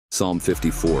Psalm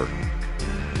 54.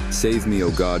 Save me, O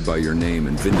God, by your name,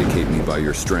 and vindicate me by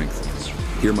your strength.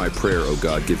 Hear my prayer, O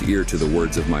God, give ear to the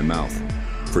words of my mouth.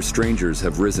 For strangers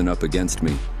have risen up against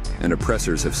me, and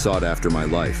oppressors have sought after my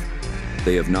life.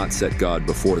 They have not set God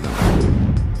before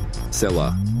them.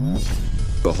 Selah.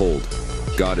 Behold,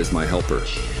 God is my helper.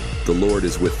 The Lord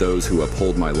is with those who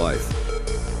uphold my life.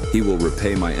 He will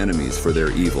repay my enemies for their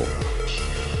evil.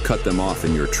 Cut them off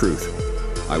in your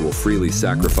truth. I will freely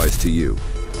sacrifice to you.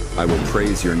 I will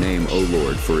praise your name, O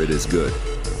Lord, for it is good.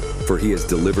 For he has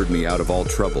delivered me out of all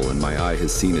trouble, and my eye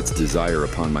has seen its desire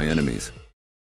upon my enemies.